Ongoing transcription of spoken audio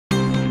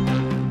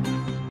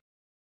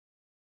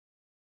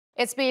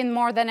It's been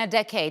more than a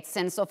decade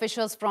since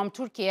officials from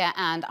Turkiye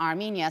and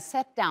Armenia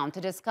sat down to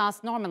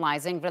discuss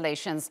normalizing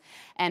relations.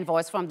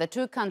 Envoys from the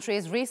two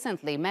countries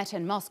recently met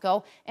in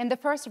Moscow in the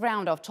first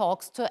round of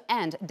talks to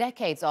end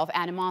decades of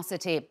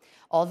animosity.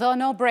 Although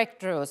no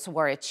breakthroughs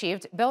were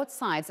achieved, both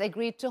sides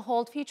agreed to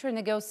hold future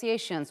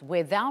negotiations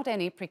without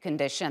any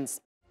preconditions.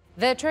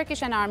 The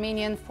Turkish and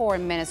Armenian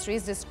foreign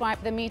ministries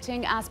described the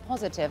meeting as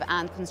positive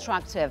and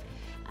constructive,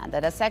 and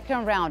that a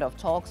second round of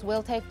talks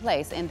will take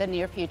place in the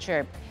near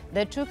future.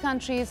 The two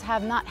countries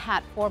have not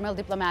had formal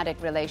diplomatic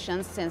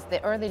relations since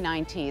the early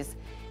 90s.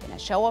 In a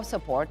show of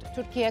support,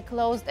 Turkey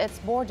closed its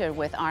border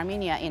with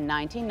Armenia in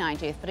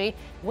 1993,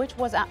 which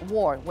was at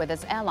war with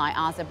its ally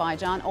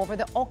Azerbaijan over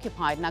the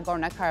occupied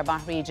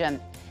Nagorno-Karabakh region.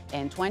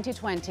 In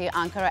 2020,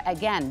 Ankara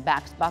again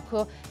backed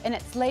Baku in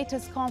its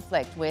latest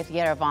conflict with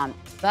Yerevan.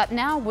 But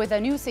now, with a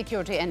new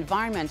security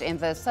environment in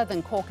the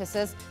southern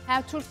Caucasus,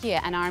 have Turkey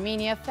and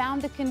Armenia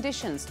found the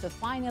conditions to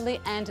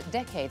finally end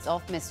decades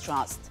of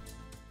mistrust?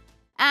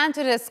 And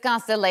to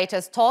discuss the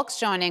latest talks,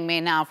 joining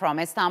me now from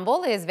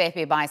Istanbul is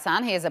Vehbi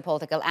Baysan. He is a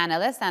political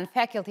analyst and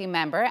faculty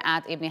member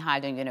at Ibn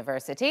Haldun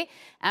University.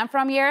 And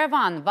from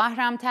Yerevan,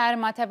 Vahram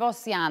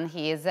Ter-Matevosyan.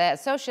 He is an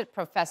associate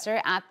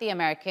professor at the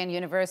American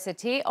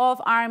University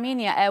of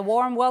Armenia. A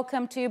warm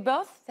welcome to you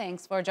both.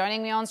 Thanks for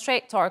joining me on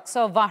Straight Talk.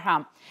 So,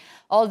 Vahram,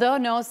 although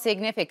no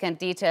significant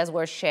details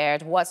were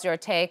shared, what's your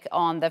take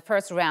on the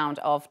first round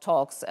of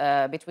talks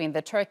between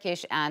the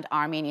Turkish and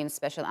Armenian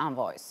special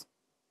envoys?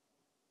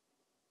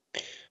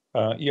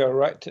 You're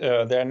right.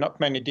 There are not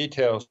many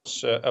details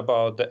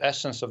about the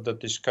essence of the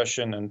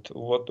discussion and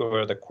what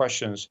were the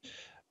questions.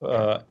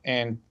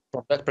 And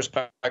from that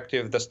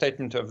perspective, the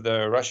statement of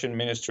the Russian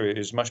ministry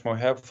is much more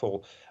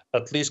helpful,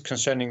 at least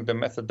concerning the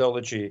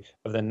methodology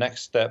of the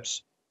next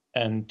steps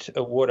and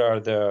what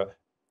are the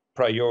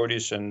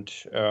priorities and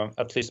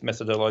at least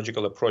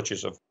methodological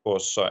approaches of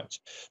both sides.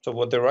 So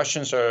what the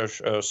Russians are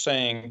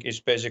saying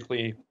is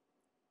basically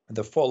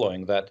the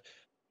following, that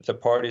the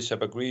parties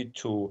have agreed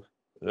to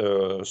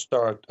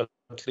start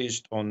at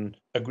least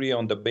agree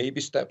on the baby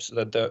steps,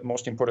 that the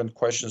most important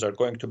questions are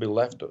going to be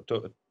left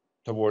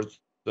towards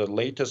the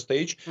later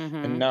stage.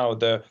 And now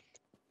the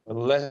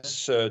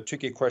less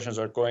tricky questions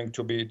are going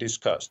to be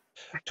discussed.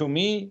 To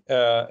me,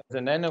 as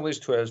an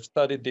analyst who has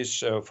studied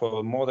this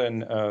for more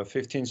than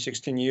 15,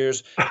 16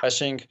 years, I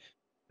think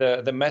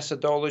the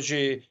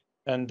methodology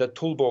and the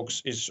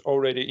toolbox is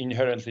already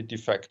inherently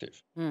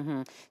defective.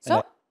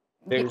 So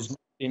there is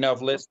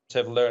enough lessons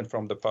have learned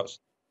from the past.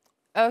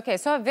 Okay,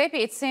 so Vehbi,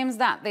 it seems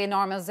that the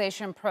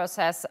normalization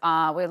process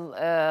will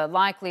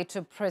likely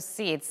to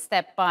proceed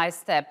step by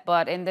step,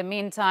 but in the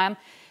meantime,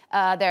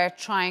 they're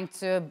trying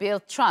to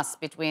build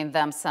trust between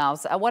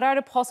themselves. What are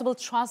the possible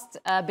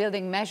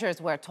trust-building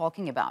measures we're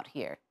talking about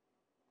here?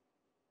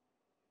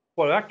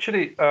 Well,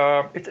 actually,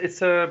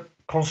 it's a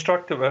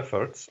constructive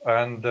effort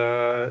and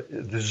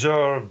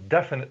deserve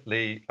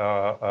definitely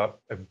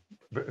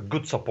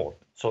good support.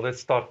 So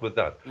let's start with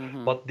that.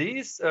 But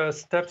these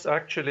steps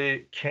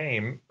actually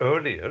came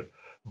earlier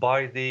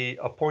by the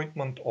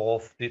appointment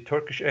of the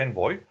Turkish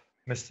envoy,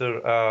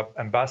 Mr.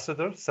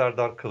 Ambassador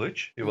Serdar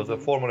Kılıç. He was a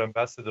former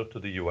ambassador to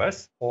the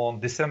US on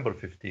December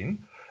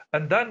 15.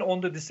 And then on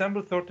the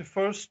December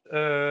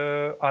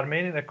 31st,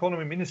 Armenian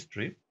Economy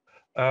Ministry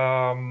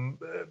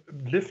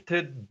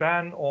lifted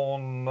ban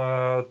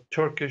on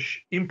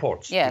Turkish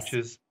imports,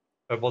 which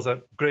was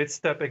a great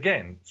step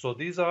again. So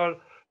these are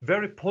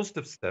very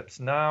positive steps.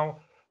 Now,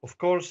 of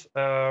course,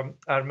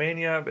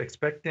 Armenia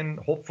expecting,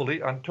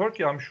 hopefully, and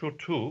Turkey, I'm sure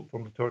too,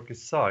 from the Turkish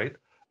side,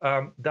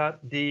 that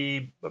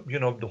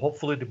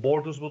hopefully the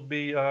borders would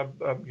be,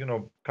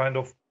 kind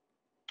of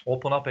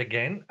open up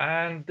again,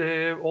 and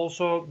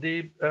also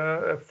the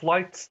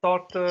flight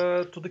start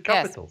to the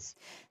capitals.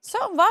 So,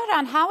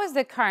 Vahram, how is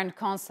the current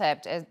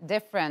concept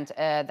different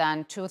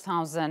than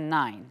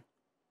 2009?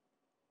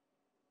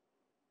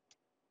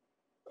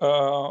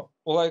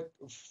 Well,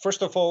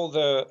 first of all,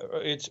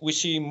 we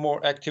see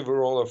more active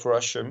role of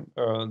Russia.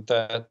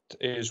 That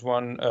is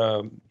one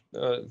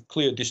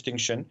clear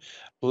distinction.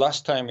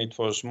 Last time it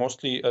was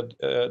mostly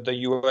the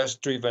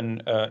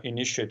US-driven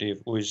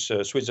initiative, with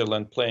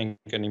Switzerland playing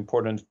an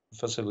important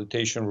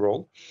facilitation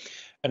role.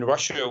 And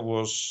Russia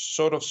was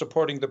sort of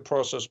supporting the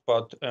process,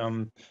 but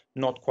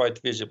not quite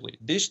visibly.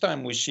 This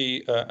time we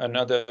see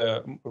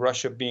another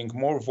Russia being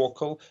more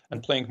vocal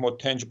and playing more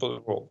tangible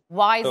role.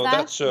 Why is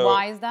that?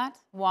 Why is that?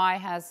 Why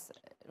has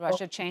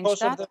Russia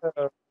changed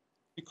that?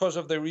 Because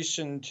of the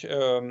recent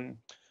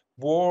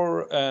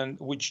war, and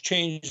which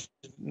changed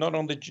not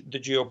only the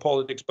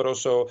geopolitics, but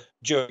also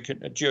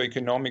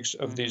geoeconomics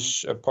of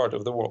this part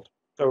of the world.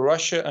 So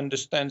Russia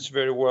understands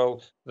very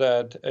well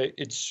that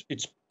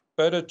it's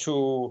better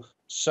to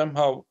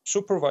somehow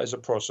supervise the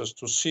process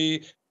to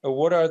see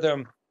what are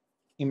the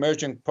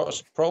emerging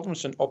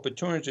problems and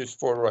opportunities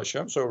for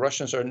Russia. So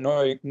Russians are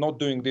not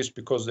doing this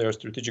because they are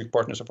strategic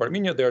partners of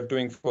Armenia. They are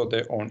doing for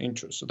their own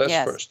interests. So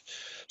that's first.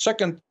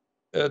 Second,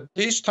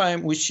 this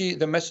time we see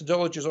the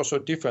methodology is also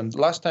different.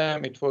 Last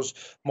time it was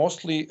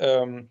mostly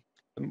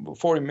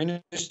foreign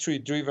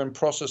ministry-driven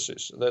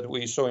processes that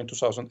we saw in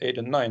 2008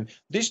 and 2009.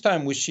 This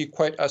time we see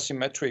quite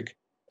asymmetric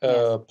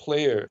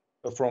player.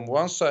 From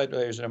one side,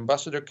 there is an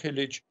Ambassador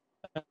Kilic,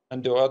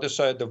 and the other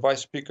side, the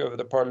Vice Speaker of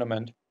the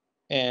Parliament,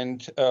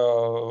 and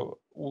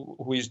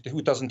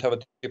who doesn't have a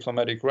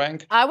diplomatic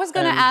rank. I was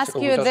going to ask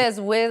you this: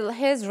 will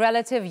his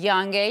relative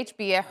young age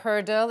be a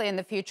hurdle in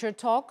the future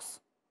talks?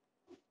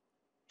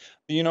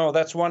 You know,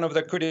 that's one of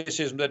the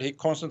criticisms that he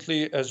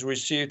constantly has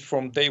received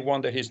from day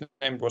one that his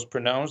name was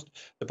pronounced.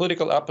 The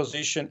political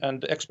opposition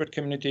and the expert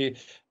community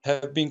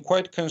have been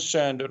quite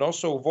concerned and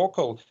also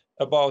vocal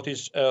about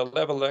his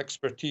level of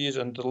expertise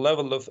and the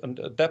level of and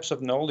depth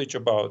of knowledge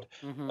about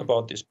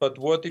this. But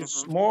what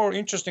is more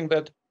interesting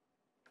that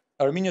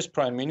Armenia's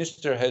prime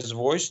minister has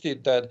voiced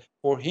it that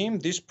for him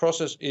this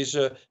process is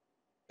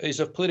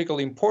of political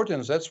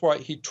importance. That's why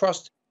he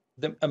trusts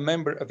a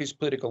member of his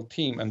political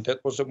team, and that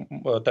was a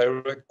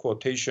direct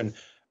quotation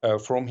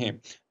from him.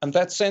 And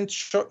that sent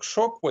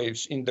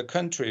shockwaves in the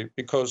country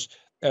because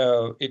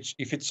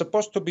if it's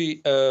supposed to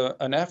be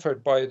an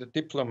effort by the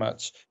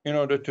diplomats in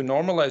order to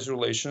normalize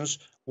relations,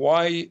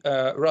 why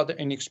rather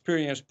an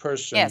experienced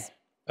person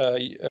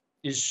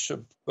is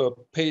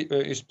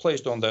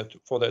placed on that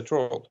for that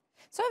role?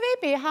 So,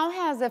 Vehbi, how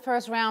has the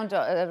first rounds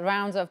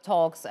of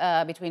talks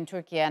between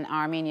Turkey and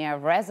Armenia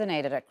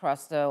resonated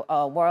across the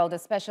world,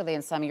 especially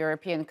in some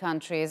European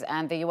countries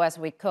and the U.S.,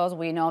 because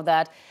we know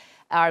that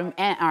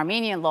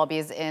Armenian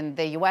lobbies in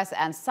the U.S.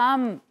 and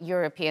some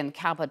European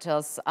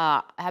capitals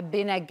have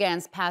been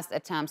against past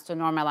attempts to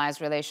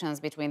normalize relations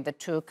between the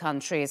two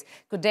countries.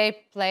 Could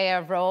they play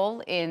a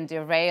role in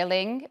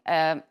derailing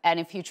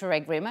any future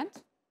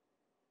agreement?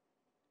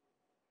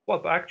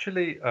 Well,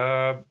 actually,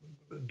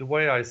 the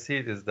way I see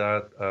it is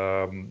that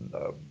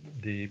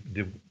the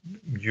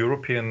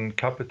European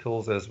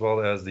capitals as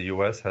well as the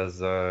US has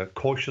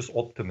cautious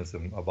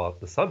optimism about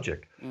the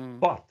subject.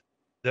 But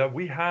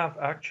we have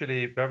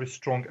actually very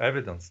strong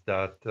evidence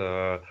that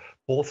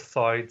both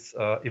sides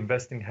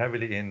investing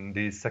heavily in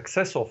the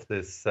success of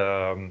this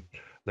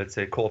let's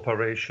say,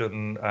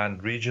 cooperation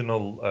and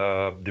regional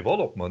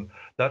development.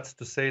 That's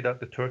to say that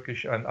the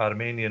Turkish and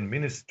Armenian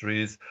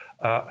ministries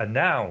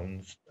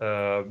announced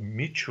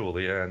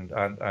mutually and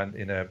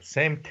in a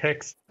same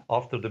text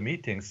after the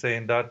meeting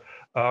saying that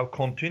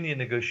continue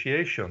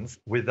negotiations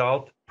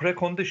without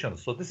preconditions.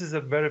 So this is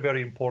a very,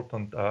 very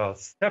important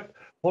step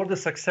for the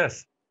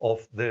success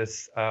of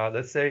this,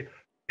 let's say,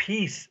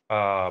 peace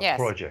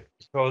project,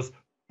 because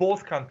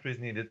both countries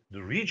need it,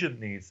 the region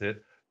needs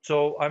it.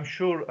 So I'm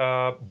sure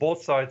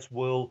both sides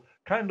will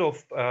kind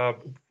of,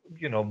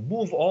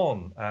 move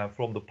on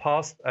from the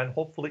past and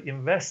hopefully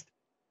invest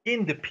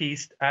in the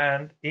peace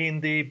and in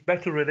the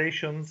better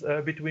relations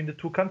between the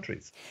two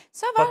countries.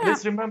 So, but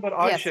let's remember,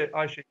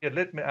 Ayşe,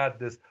 let me add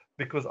this,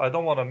 because I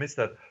don't want to miss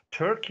that.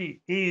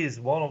 Turkey is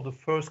one of the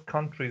first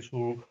countries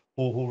who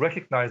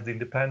recognized the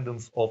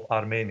independence of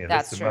Armenia.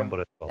 Let's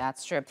remember it well.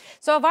 That's true.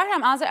 So,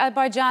 Vahram,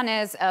 Azerbaijan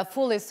is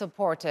fully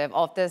supportive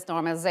of this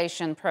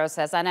normalization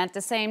process, and at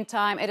the same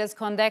time, it is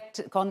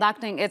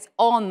conducting its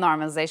own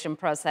normalization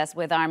process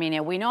with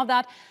Armenia. We know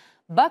that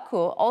Baku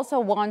also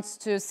wants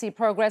to see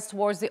progress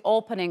towards the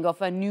opening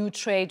of a new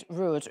transit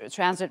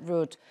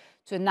route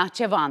to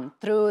Nakhchivan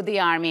through the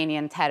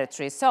Armenian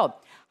territory. So,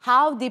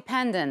 how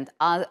dependent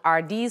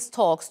are these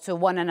talks to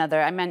one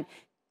another? I mean,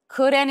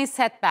 could any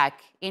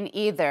setback in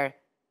either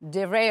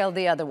derail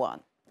the other one?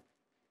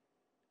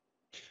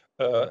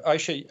 I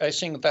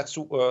think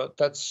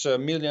that's a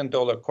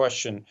million-dollar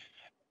question,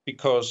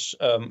 because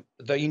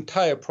the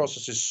entire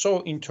process is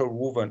so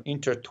interwoven,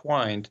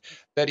 intertwined,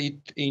 that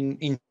it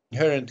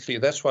inherently,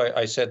 that's why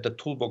I said the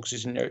toolbox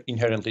is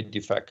inherently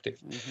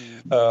defective.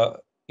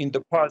 In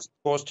the past,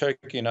 both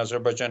Turkey and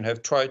Azerbaijan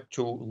have tried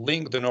to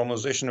link the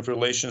normalization of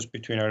relations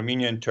between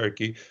Armenia and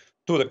Turkey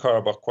to the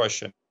Karabakh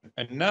question.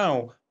 And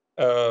now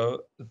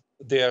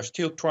they are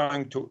still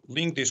trying to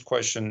link this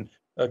question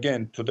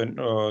again to the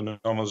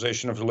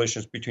normalization of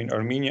relations between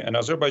Armenia and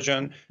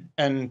Azerbaijan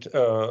and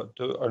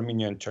to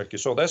Armenia and Turkey.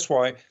 So that's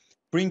why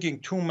bringing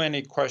too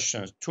many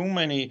questions, too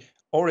many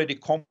already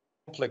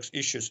complex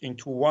issues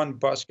into one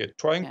basket,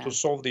 trying to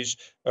solve this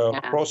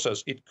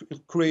process, it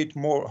could create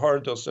more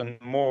hurdles and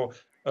more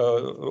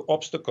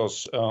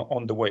obstacles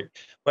on the way.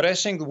 But I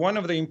think one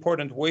of the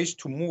important ways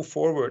to move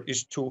forward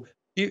is to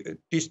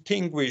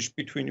distinguish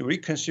between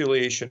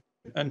reconciliation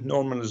and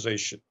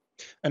normalization.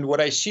 And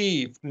what I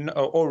see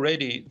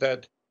already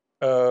that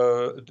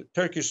the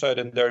Turkish side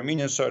and the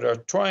Armenian side are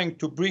trying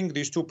to bring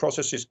these two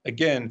processes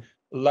again,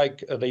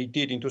 like they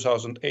did in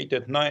 2008 and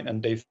 2009,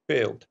 and they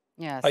failed.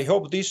 Yes. I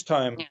hope this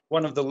time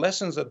one of the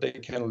lessons that they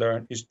can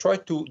learn is try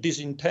to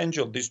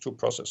disentangle these two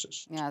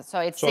processes. Yeah. So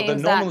the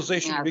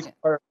normalization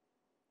requires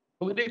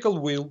political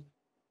will,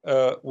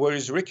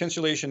 whereas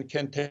reconciliation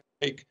can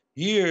take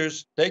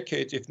years,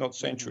 decades, if not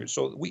centuries.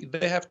 So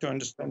they have to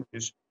understand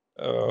this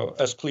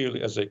as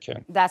clearly as they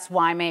can. That's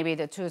why maybe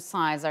the two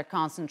sides are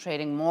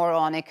concentrating more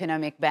on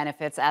economic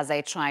benefits as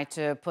they try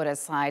to put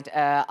aside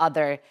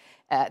other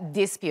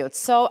disputes.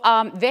 So,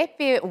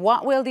 Vehbi,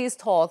 what will these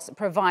talks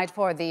provide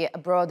for the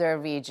broader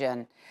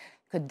region?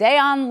 Could they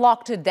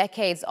unlock 2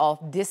 decades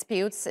of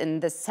disputes in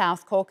the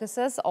South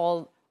Caucasus,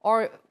 or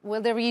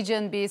will the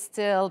region be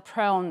still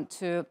prone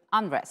to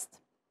unrest?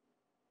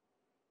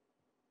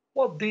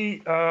 Well,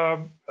 the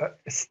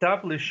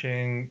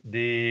establishing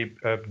the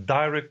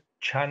direct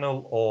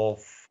channel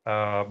of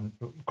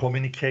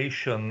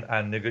communication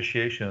and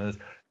negotiation is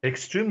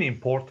extremely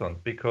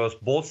important, because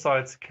both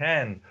sides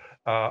can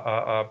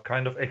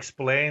kind of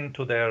explain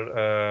to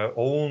their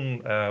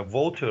own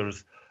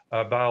voters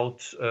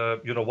about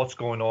what's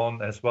going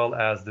on, as well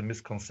as the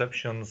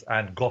misconceptions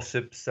and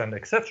gossips and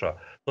etc.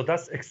 So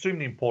that's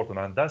extremely important,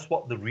 and that's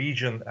what the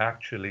region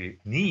actually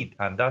need.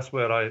 And that's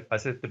where I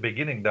said at the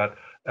beginning that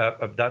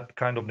that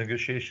kind of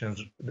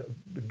negotiations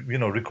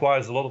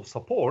requires a lot of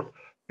support,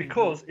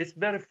 because it's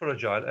very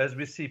fragile, as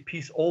we see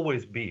peace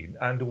always been,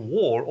 and the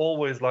war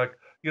always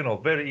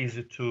very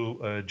easy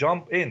to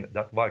jump in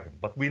that wagon.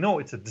 But we know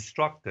it's a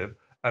destructive,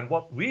 and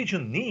what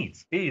region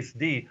needs is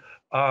the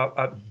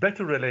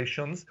better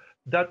relations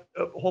that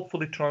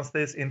hopefully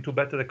translates into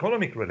better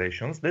economic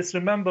relations. Let's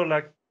remember,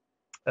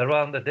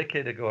 around a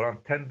decade ago, around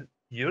 10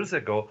 years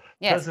ago,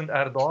 yes, President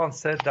Erdogan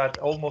said that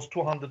almost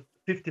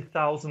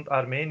 250,000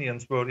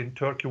 Armenians were in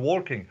Turkey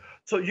working.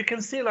 So you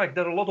can see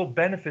there are a lot of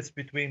benefits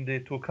between the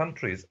two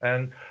countries.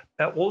 And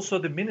also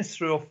the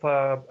Ministry of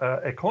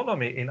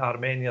Economy in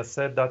Armenia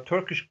said that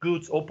Turkish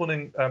goods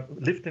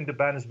lifting the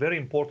ban is very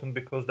important,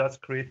 because that's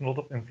creating a lot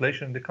of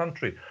inflation in the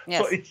country.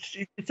 Yes. So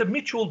it's a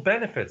mutual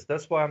benefits.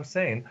 That's why I'm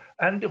saying.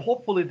 And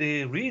hopefully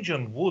the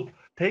region would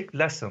take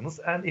lessons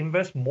and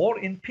invest more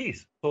in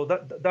peace. So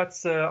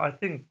that's I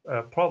think,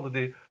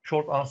 probably the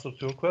short answer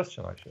to your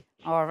question, actually.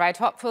 All right.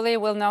 Hopefully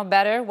we'll know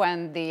better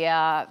when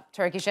the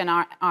Turkish and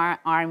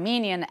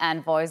Armenian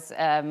envoys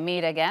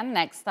meet again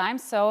next time.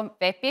 So,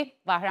 Vehbi,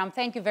 Vahram,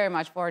 thank you very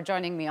much for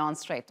joining me on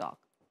Straight Talk.